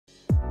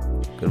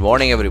Good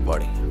morning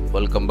everybody.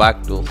 Welcome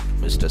back to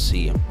Mr.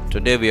 CM.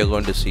 Today we are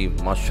going to see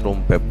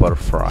mushroom pepper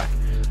fry.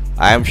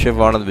 I am Chef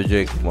Anand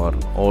Vijay Kumar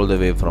all the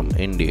way from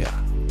India.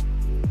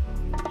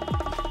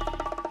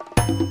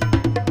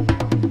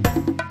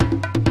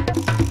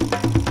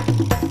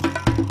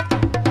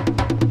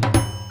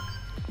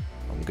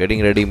 I'm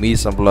getting ready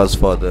masalas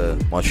for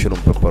the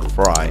mushroom pepper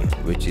fry,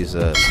 which is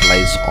a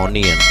sliced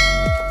onion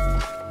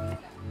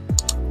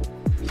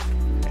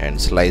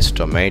and sliced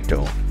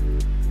tomato.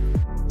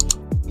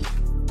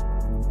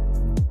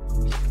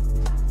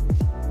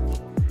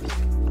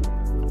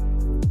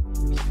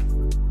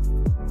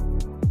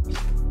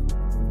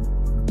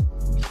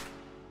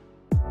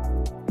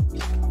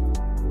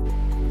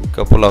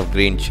 Couple of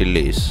green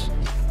chilies.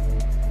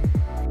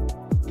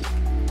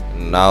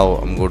 Now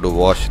I'm going to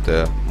wash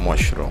the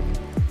mushroom.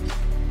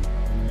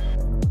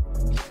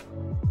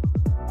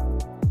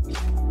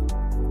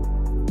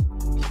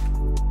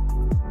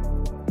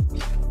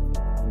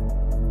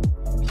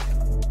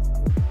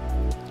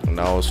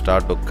 Now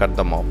start to cut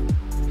them up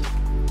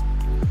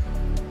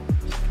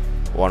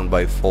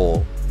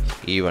 1/4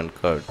 even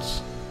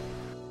cuts.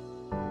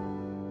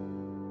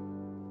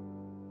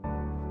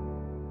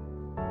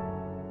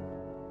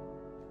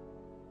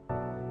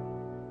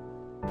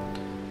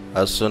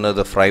 As soon as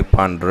the fry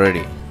pan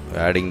ready,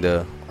 adding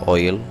the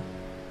oil,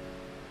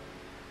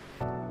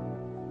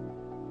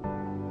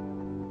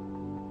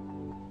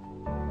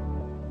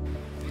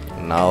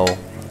 now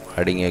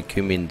adding a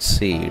cumin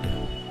seed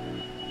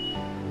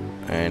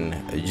and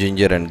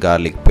ginger and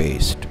garlic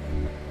paste.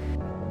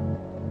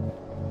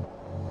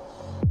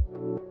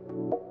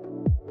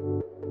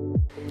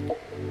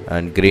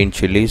 And green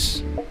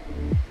chilies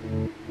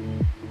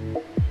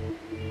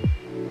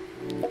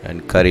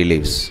and curry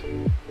leaves.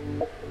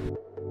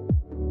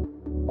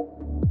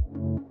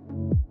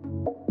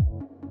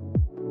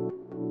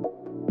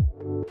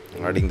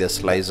 Adding the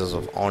slices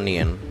of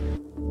onion,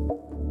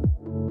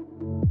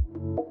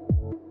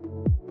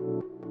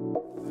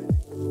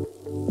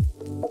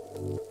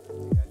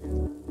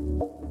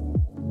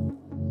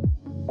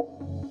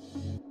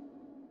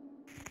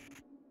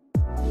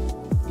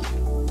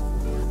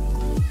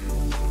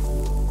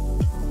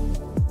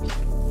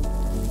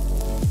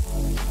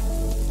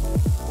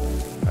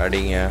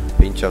 adding a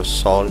pinch of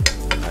salt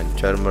and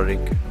turmeric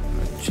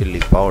and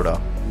chili powder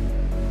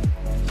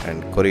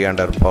and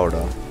coriander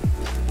powder.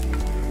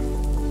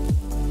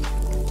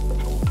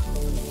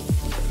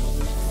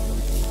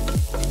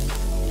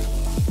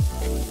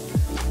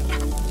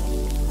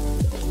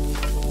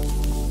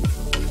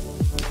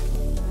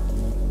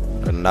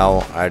 And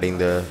now adding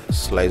the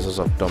slices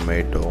of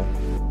tomato.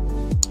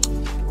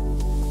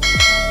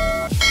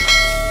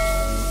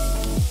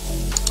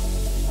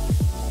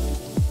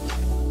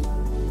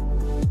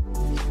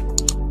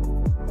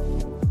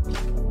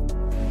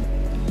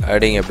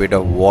 Adding a bit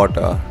of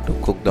water to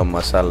cook the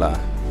masala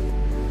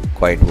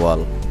quite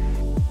well.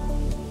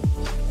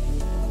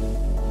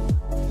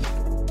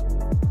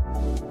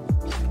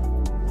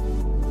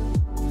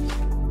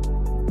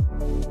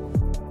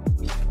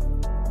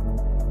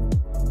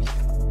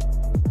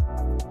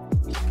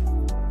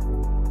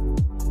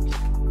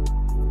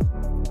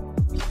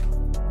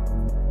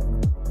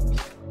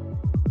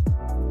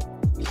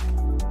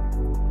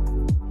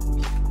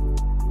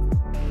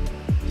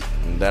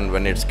 Then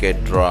when it's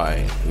get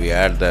dry, we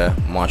add the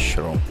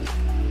mushroom.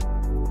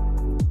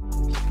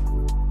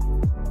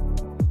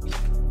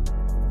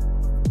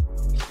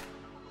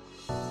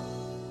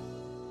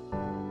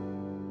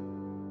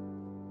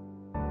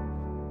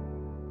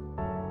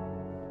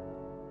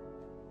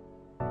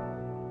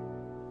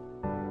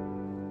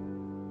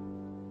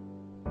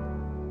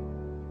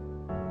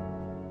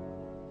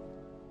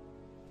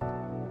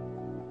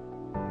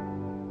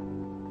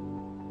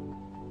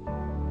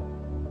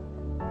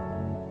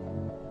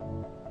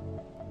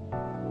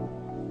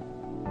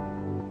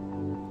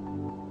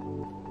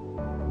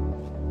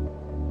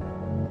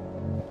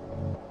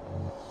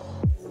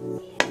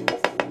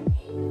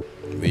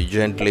 We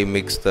gently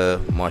mix the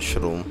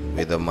mushroom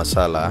with the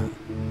masala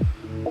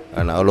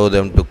and allow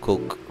them to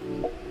cook.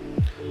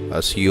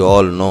 As you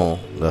all know,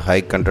 the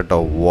high content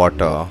of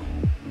water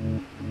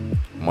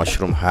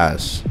mushroom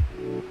has,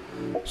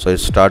 so it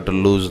start to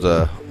lose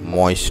the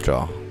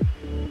moisture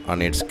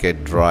and it's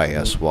get dry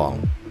as well.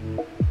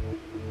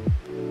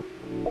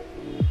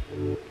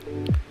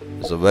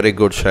 It's a very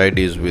good side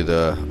dish with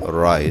the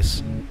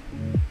rice.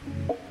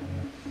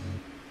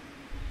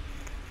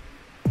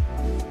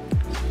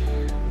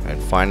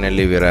 And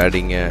finally we are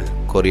adding a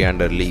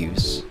coriander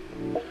leaves.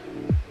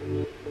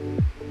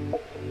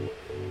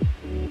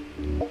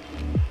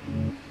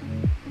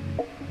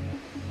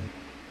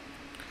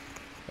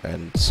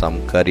 And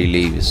some curry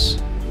leaves.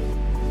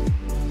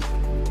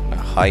 A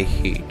high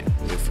heat.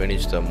 We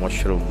finish the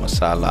mushroom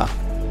masala.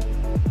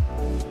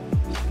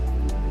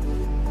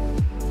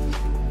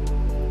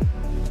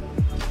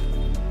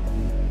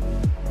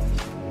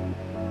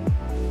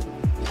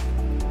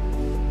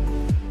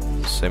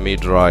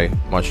 Semi-dry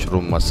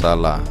mushroom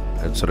masala.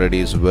 It's ready,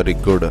 is very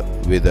good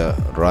with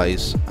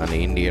rice and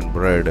Indian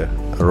bread,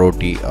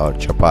 roti or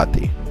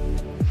chapati.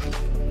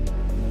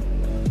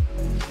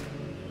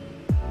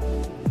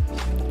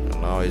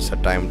 is a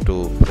time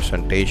to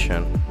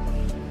presentation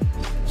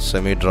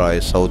semi-dry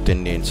South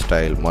Indian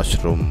style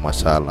mushroom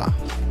masala.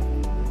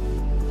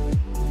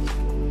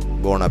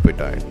 Bon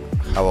appetit.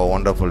 Have a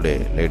wonderful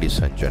day, ladies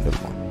and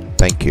gentlemen.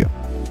 Thank you.